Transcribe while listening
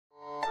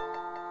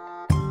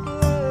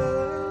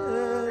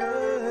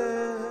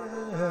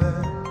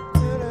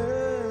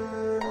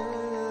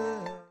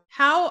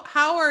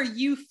are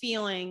you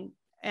feeling,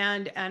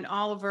 and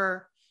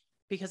Oliver,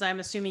 because I'm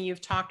assuming you've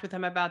talked with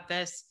him about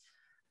this,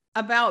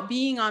 about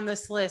being on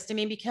this list? I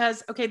mean,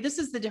 because, okay, this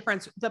is the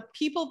difference. The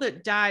people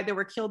that died, that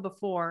were killed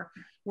before,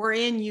 were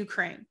in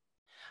Ukraine,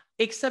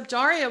 except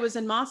Daria was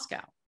in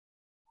Moscow.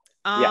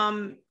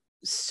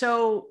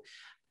 So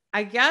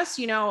I guess,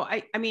 you know,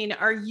 I mean,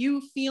 are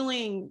you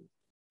feeling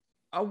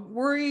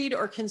worried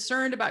or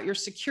concerned about your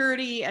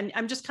security? And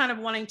I'm just kind of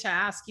wanting to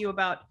ask you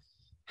about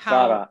how.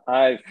 Sarah,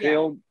 I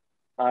feel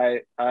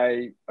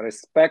I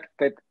respect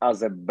it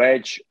as a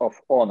badge of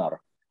honor.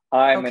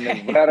 I'm in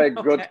a very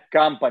good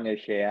company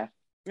here.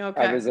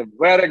 With a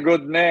very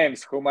good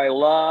names whom I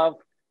love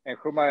and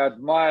whom I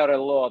admire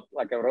a lot,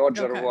 like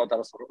Roger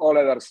Waters or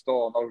Oliver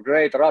Stone, or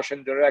great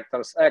Russian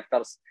directors,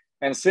 actors,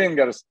 and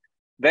singers.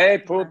 They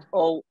put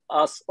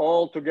us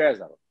all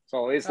together.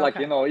 So it's like,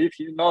 you know, if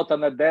you're not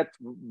on that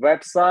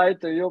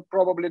website, you're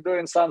probably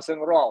doing something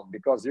wrong,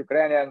 because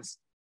Ukrainians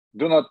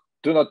do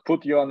not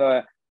put you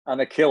on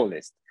a kill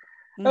list.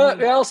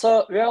 We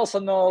also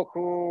know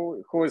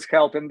who is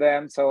helping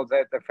them. So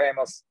that the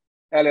famous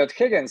Elliot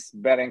Higgins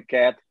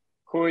Bellingcat,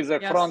 who is a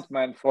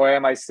frontman for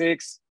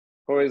MI6,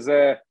 who is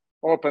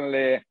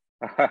openly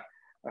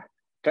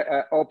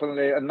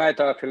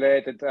NATO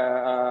affiliated,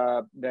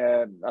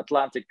 the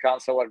Atlantic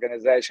Council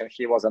organization.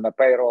 He was on a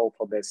payroll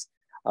for this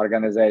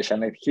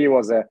organization. And he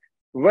was a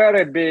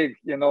very big,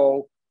 you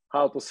know,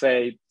 how to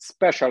say,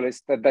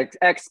 specialist,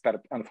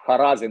 expert on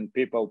harassing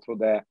people through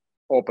the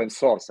open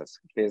sources.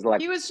 He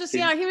was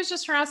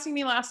just harassing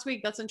me last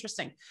week. That's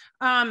interesting.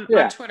 On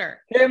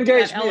Twitter. He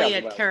engaged me Elliot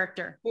as well.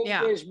 Character. He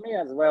engaged me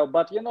as well.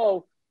 But you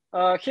know,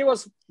 he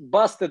was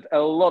busted a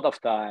lot of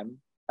time.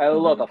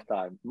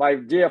 My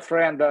dear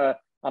friend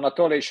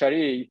Anatoly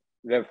Shary,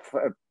 the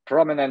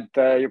prominent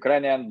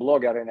Ukrainian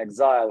blogger in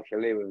exile, he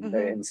lived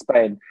in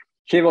Spain.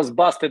 He was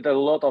busted a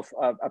lot of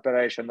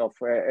operation of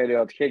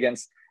Elliot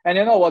Higgins. And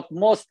you know what?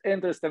 Most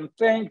interesting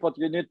thing, what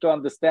you need to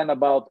understand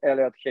about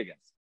Elliot Higgins.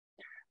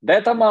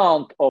 That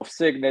amount of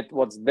signet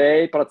what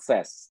they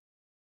process,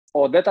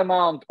 or that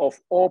amount of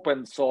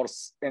open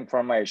source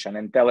information,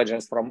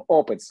 intelligence from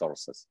open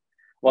sources,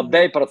 what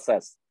they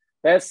process,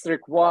 that's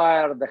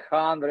required the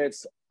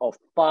hundreds of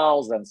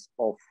thousands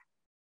of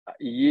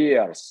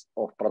years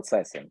of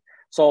processing.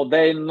 So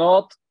they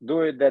not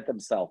do it that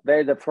themselves.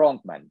 They the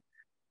frontmen.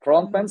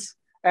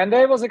 And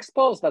they was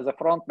exposed as a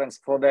frontmen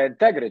for the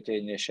Integrity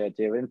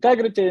Initiative.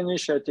 Integrity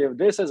Initiative,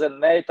 this is a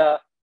NATO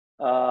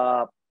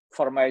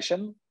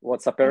formation,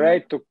 what's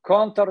operate to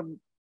counter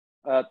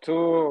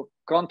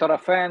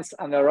offense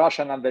and the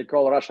Russian, and they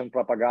call Russian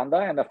propaganda,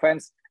 and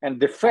offense and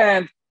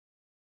defend,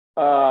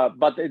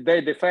 but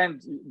they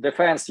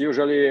defense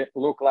usually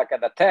look like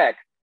an attack.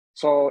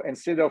 So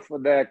instead of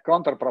the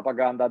counter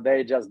propaganda,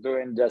 they just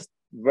doing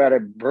very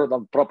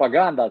brutal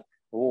propaganda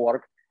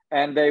work,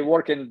 and they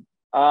working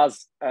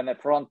as a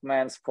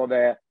frontman for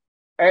the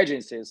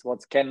agencies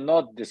what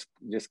cannot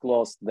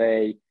disclose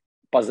the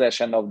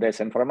possession of this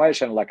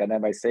information, like an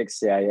MI6,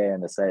 CIA,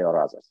 NSA, or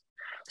others.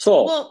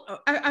 So, well,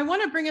 I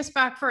want to bring us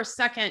back for a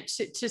second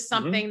to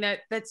something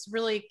that's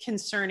really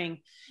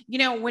concerning. You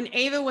know, when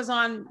Ava was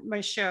on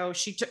my show,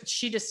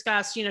 she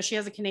discussed, you know, she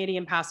has a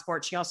Canadian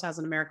passport. She also has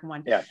an American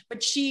one. Yeah.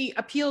 But she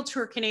appealed to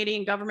her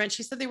Canadian government.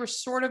 She said they were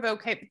sort of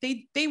okay, but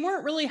they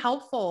weren't really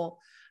helpful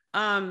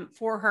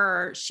for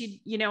her.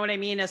 She, you know what I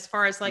mean, as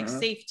far as like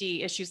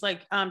safety issues,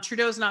 like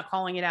Trudeau's not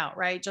calling it out,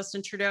 right?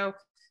 Justin Trudeau.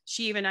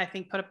 She even, I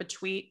think, put up a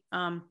tweet.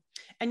 And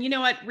you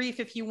know what, Reef,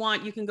 if you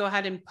want, you can go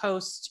ahead and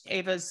post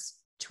Ava's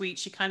tweet.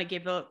 She kind of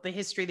gave the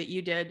history that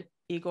you did,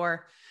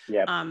 Igor.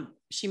 Yeah.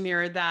 She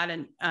mirrored that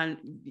and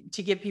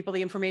to give people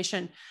the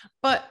information.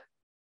 But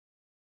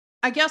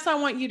I guess I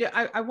want you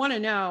to, I want to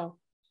know,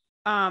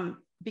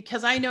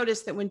 because I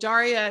noticed that when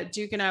Daria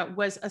Dugina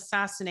was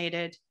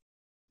assassinated,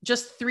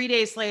 just 3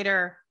 days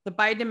later, the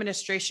Biden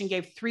administration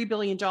gave $3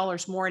 billion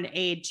more in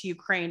aid to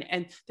Ukraine.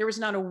 And there was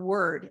not a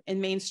word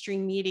in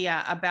mainstream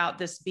media about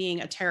this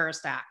being a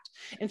terrorist act.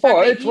 In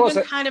fact, they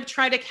even kind of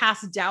tried to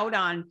cast doubt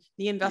on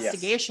the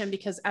investigation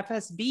because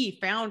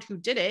FSB found who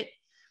did it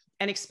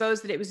and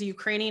exposed that it was a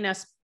Ukrainian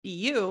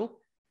SBU.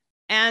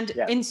 And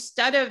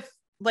instead of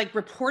like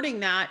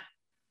reporting that,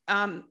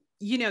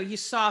 you know, you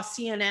saw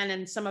CNN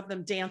and some of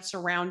them dance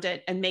around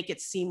it and make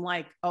it seem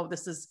like, oh,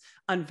 this is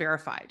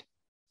unverified.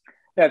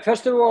 Yeah,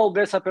 first of all,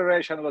 this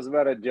operation was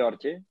very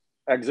dirty,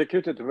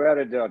 executed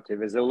very dirty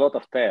with a lot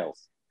of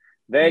tails.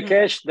 They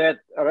cached that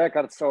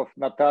records of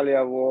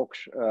Natalia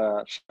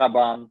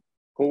Shaban,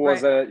 who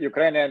was a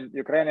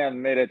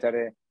Ukrainian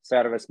military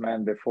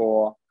serviceman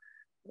before.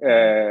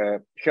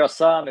 Her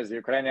son is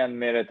Ukrainian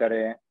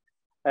military,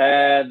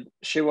 and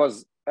she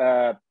was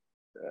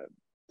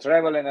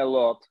traveling a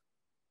lot.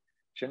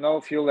 She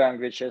knows a few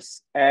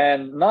languages.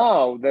 And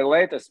now the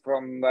latest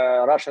from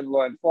Russian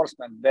law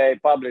enforcement, they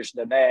published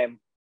the name.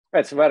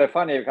 It's very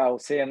funny how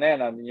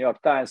CNN and New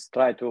York Times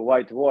try to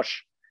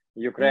whitewash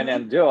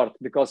Ukrainian dirt,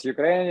 because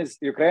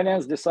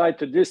Ukrainians decide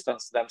to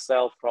distance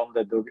themselves from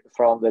the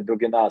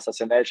Dugina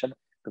assassination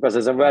because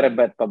it's a very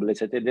bad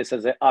publicity. This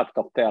is an act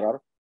of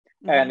terror.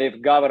 And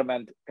if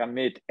government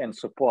commit and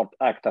support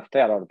act of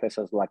terror, this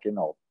is like,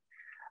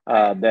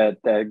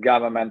 the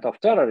government of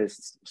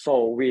terrorists.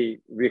 So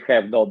we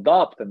have no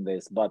doubt in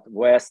this, but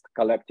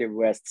collective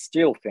West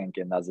still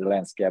thinking as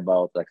Zelensky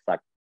about like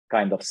that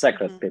kind of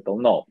secret people.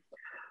 No.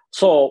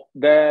 So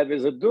there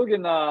is a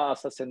Dugina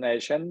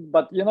assassination,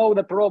 but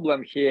the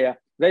problem here,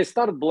 they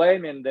start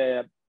blaming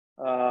the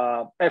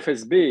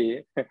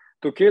FSB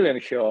to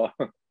killing her,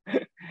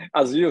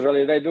 as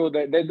usually they do.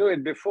 They do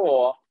it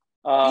before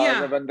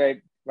when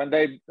they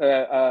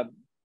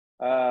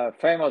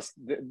famous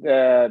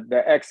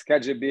the ex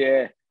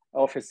KGB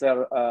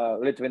officer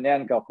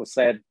Litvinenko, who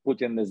said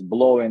Putin is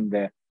blowing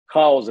the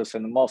houses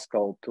in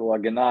Moscow to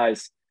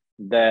organize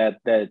the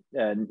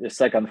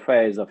second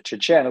phase of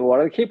Chechen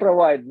war. He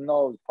provided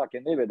no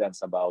fucking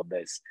evidence about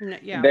this.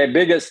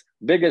 The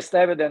biggest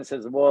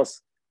evidences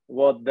was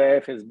what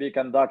the FSB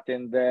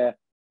conducting the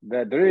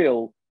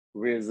drill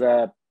with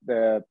a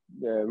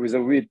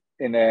wheat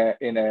in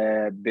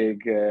a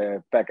big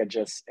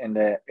packages in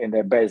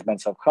the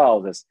basements of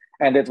houses,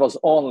 and it was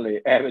only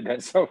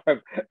evidence of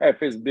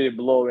FSB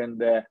blowing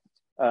the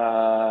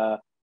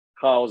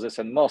houses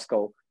in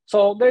Moscow.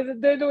 So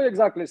they do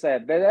exactly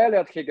that. The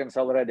Elliot Higgins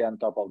already on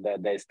top of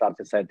that, they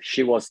started said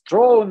she was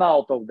thrown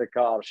out of the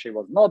car, she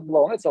was not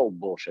blown. It's all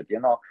bullshit,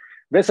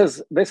 This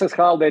is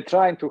how they're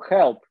trying to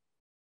help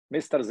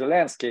Mr.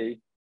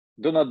 Zelensky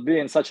do not be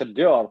in such a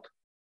dirt.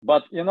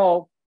 But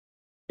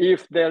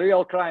if the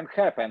real crime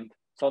happened,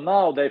 so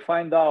now they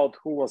find out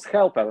who was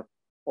helper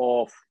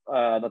of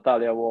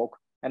Natalia Walk,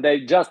 and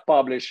they just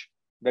published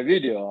the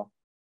video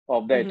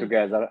of they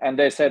together, and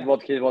they said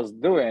what he was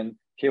doing.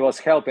 He was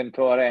helping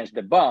to arrange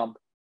the bomb,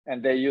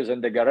 and they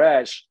using the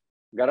garage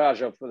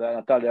of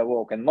Natalia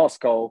Walk in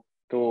Moscow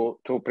to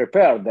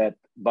prepare that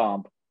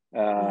bomb,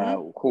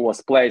 who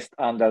was placed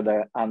under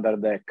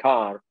the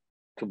car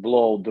to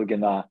blow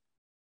Dugina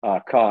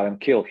car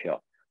and kill her.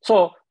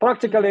 So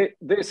practically,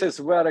 this is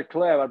very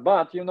clever.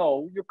 But you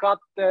cut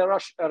the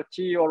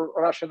RT or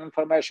Russian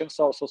information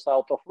sources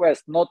out of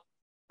West. Not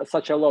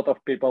such a lot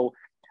of people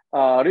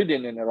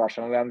reading in the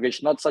Russian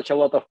language. Not such a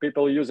lot of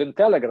people using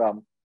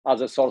Telegram as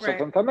a source of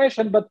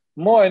information. But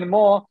more and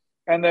more,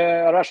 and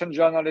Russian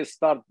journalists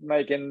start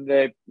making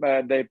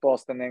they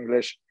post in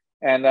English,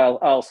 and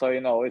also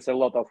it's a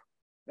lot of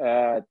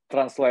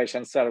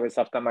translation service,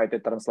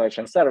 automated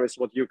translation service.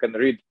 What you can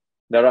read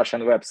the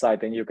Russian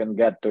website and you can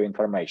get to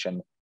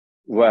information.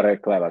 Very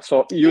clever.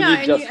 So you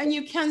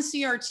can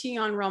see RT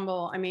on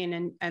Rumble. I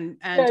mean, and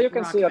you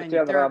can see RT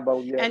on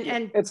Rumble. Yeah,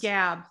 and it's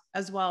Gab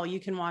as well. You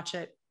can watch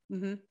it.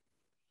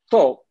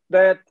 So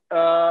that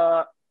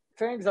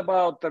things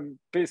about the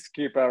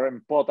peacekeeper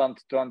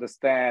important to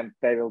understand.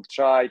 They will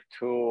try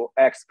to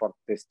export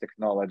this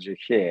technology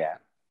here.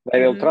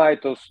 They will try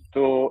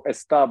to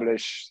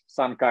establish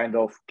some kind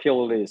of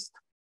kill list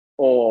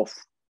of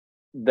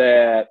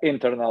the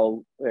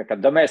internal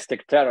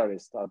domestic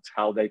terrorists. That's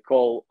how they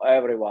call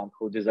everyone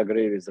who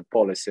disagree with the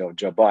policy of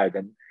Joe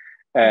Biden.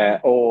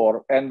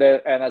 And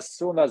as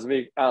soon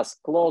as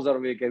closer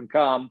we can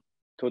come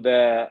to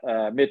the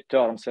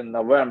midterms in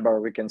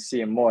November, we can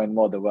see more and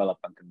more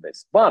development in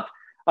this. But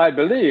I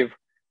believe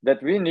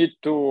that we need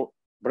to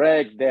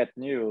break that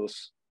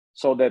news.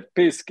 So that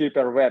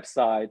Peacekeeper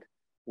website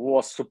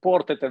was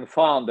supported and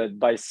founded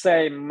by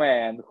same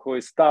man who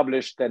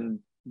established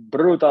an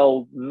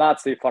brutal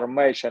Nazi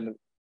formation,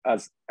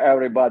 as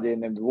everybody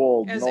in the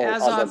world knows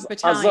as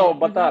Azov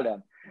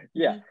Battalion.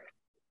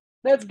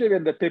 Let's give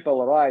it the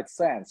people right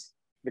sense,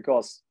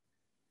 because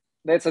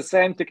that's the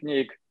same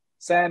technique,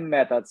 same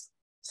methods,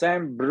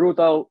 same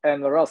brutal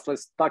and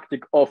ruthless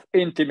tactic of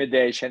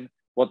intimidation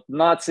what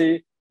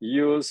Nazi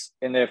use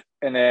and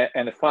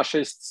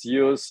fascists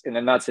use in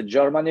the Nazi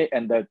Germany,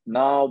 and that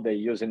now they're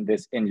using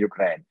this in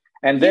Ukraine.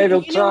 And they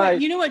will try.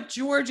 You know what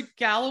George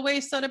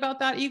Galloway said about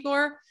that,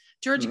 Igor?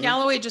 George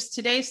Galloway just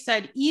today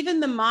said, even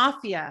the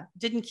mafia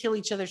didn't kill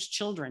each other's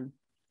children,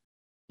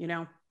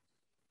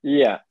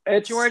 Yeah.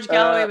 George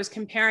Galloway was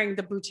comparing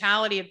the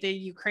brutality of the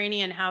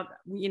Ukrainian, how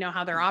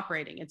they're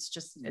operating. It's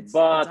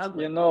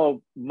ugly.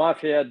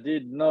 Mafia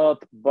did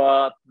not,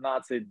 but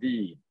Nazi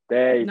did.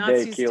 They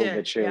killed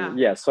the children.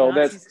 Yeah. So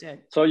Nazis did.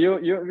 So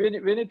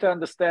we need to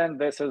understand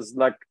this is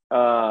like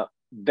a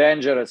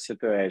dangerous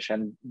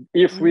situation.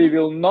 If we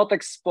will not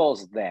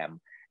expose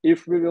them,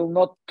 if we will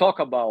not talk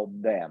about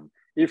them,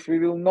 if we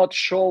will not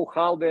show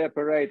how they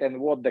operate and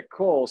what the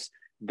cause,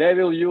 they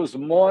will use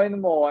more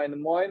and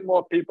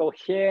more people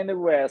here in the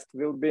West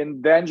will be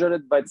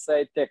endangered by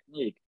the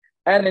technique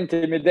and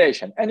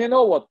intimidation. And you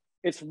know what?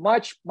 It's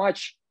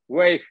much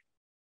way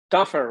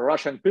tougher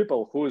Russian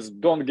people who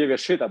don't give a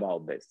shit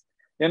about this.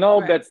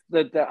 That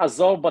the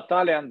Azov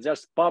Battalion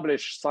just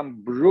published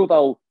some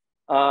brutal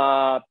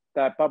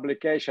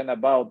publication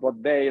about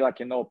what they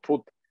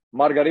put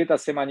Margarita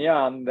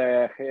Simonyan,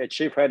 the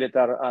chief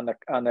editor,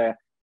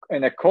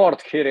 in a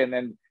court hearing,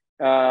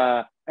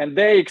 and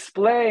they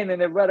explain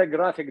in a very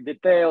graphic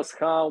details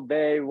how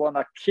they want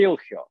to kill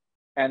her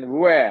and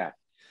where.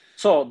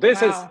 So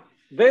this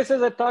this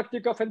is a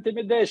tactic of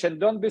intimidation.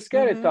 Don't be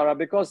scared, Tara,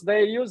 because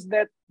they used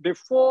that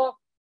before,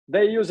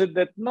 they use it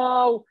that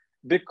now,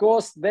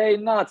 because they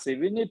Nazi.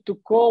 We need to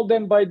call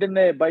them by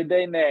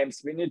their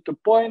names. We need to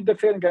point the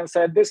finger and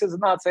say, this is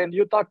Nazi, and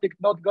your tactic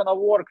not gonna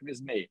work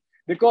with me.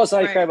 Because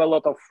I have a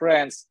lot of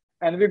friends,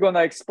 and we're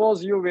gonna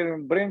expose you, we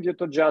will bring you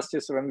to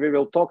justice, and we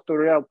will talk to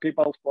real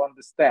people who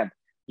understand.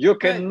 You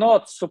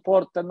cannot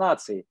support the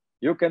Nazi.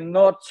 You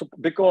cannot,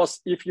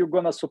 because if you're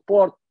gonna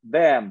support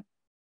them,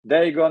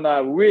 they're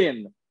gonna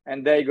win,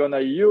 and they're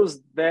gonna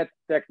use that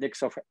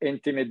techniques of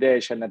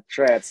intimidation and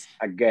threats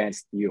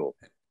against you.